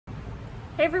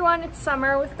Hey everyone, it's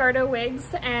Summer with Gardeaux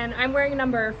Wigs, and I'm wearing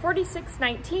number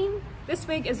 4619. This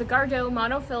wig is a Gardeaux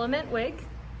monofilament wig.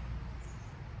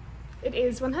 It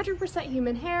is 100%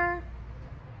 human hair.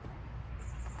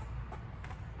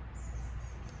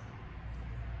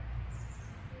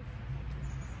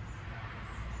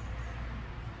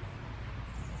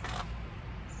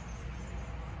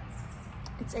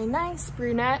 It's a nice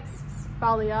brunette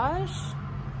balayage.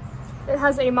 It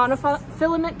has a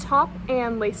monofilament top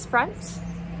and lace front.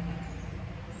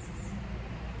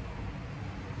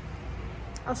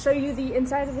 I'll show you the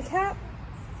inside of the cap.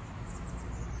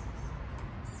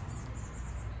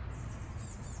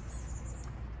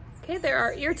 Okay, there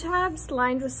are ear tabs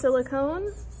lined with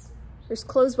silicone. There's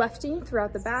closed wefting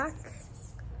throughout the back.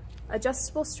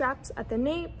 Adjustable straps at the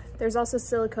nape. There's also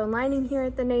silicone lining here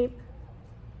at the nape.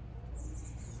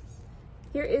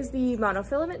 Here is the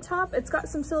monofilament top. It's got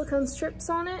some silicone strips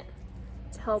on it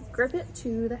to help grip it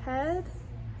to the head,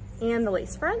 and the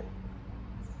lace front.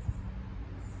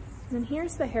 And then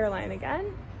here's the hairline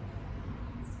again.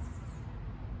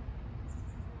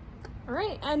 All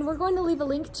right, and we're going to leave a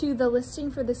link to the listing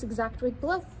for this exact wig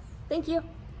below. Thank you.